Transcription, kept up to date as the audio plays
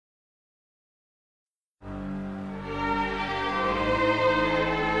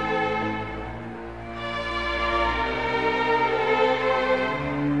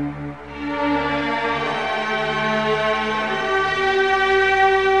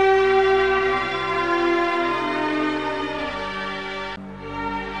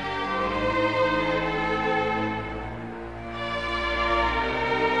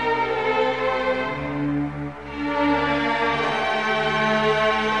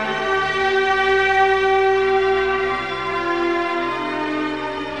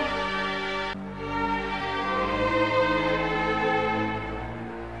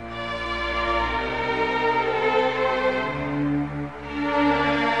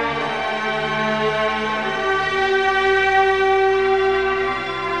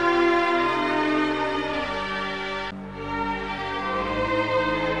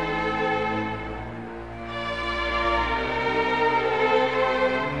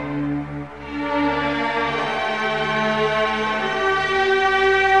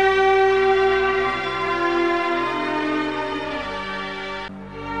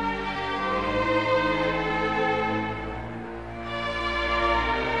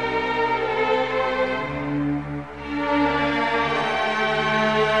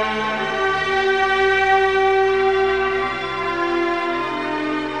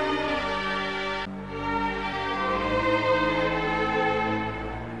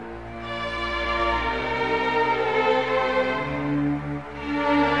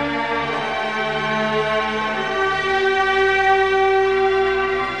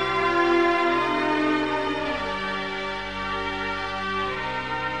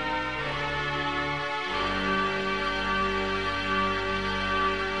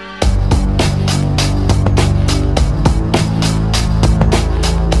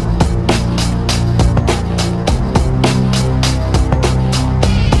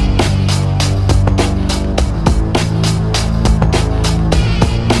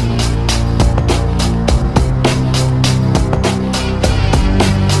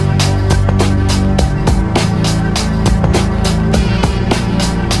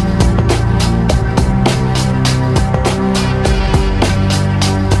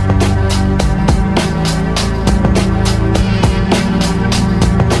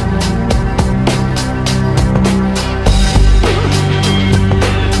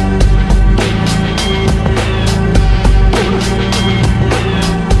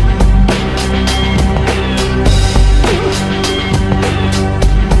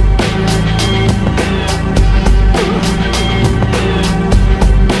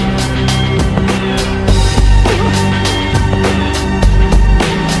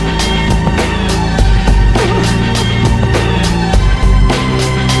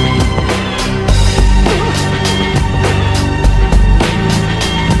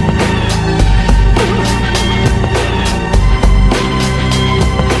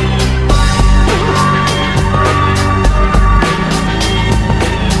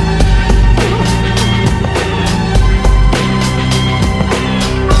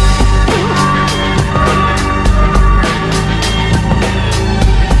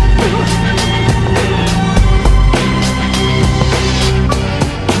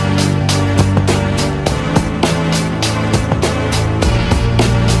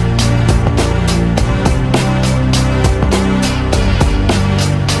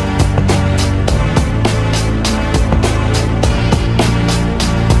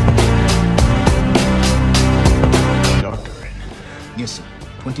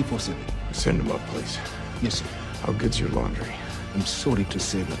24/7. Send him up, please. Yes, sir. How good's your laundry? I'm sorry to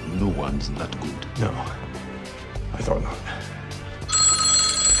say that no one's that good. No, I thought not.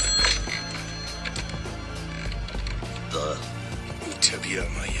 У тебя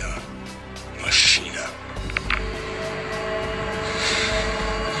моя машина.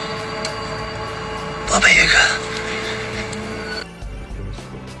 Баба Яга.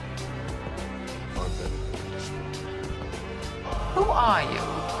 Who are you?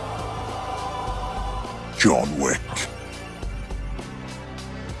 John Wick.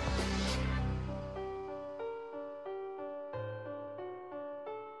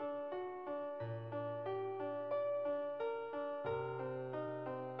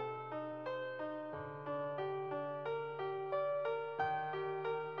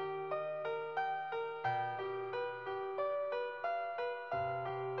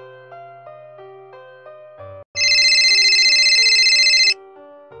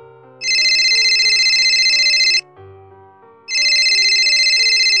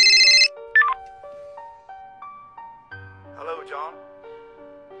 Hello, John.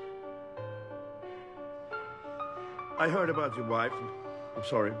 I heard about your wife. I'm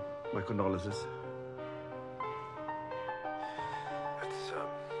sorry. My condolences. It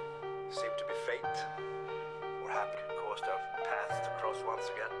seemed to be fate. We're happy to cause our paths to cross once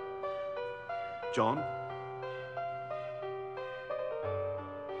again. John?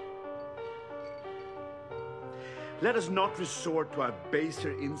 Let us not resort to our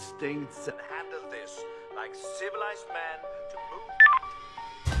baser instincts and handle this like civilized men to move.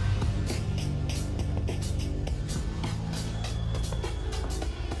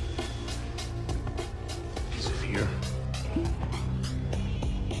 Is it here?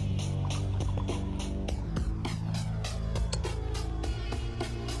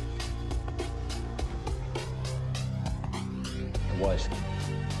 It was.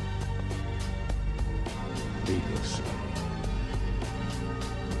 Needless.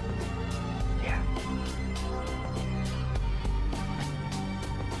 Yeah.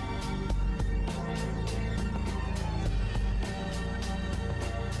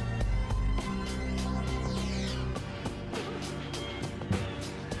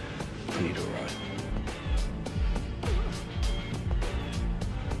 I need a ride.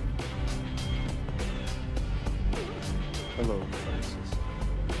 Hello, Francis.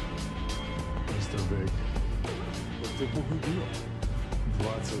 Mr. Big. Ты похудел.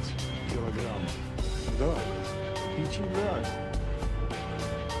 20 килограммов. Да. Ничего.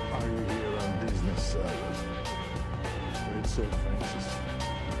 Are you here on business, sir? Great sir, Francis.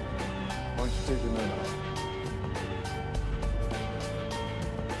 Why don't you take the men out?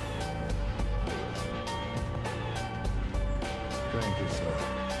 Thank you, sir.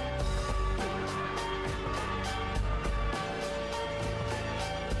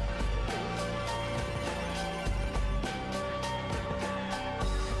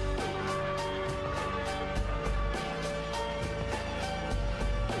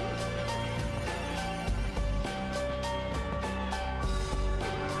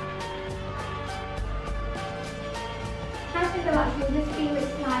 How's the watching this screen with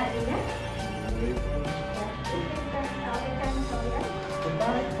smile at me,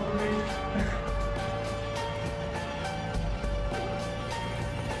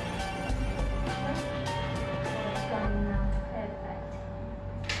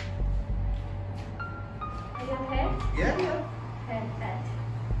 Are you okay? Yeah. Perfect.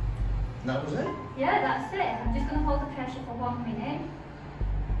 That was it? Yeah, that's it. I'm just going to hold the pressure for 1 minute.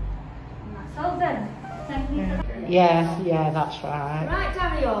 And that's all done. Thank you for that. Yeah, that's right. Right,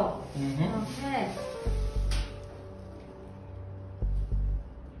 Dario. Okay.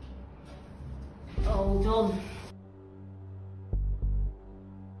 All done.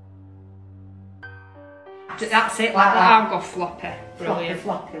 That's it, like that. I'll go floppy. Brilliant.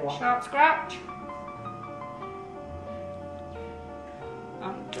 Floppy one. Sharp scratch.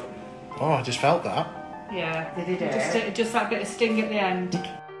 I'm done. Oh, I just felt that. Yeah. Did he do it? Just that bit of sting at the end.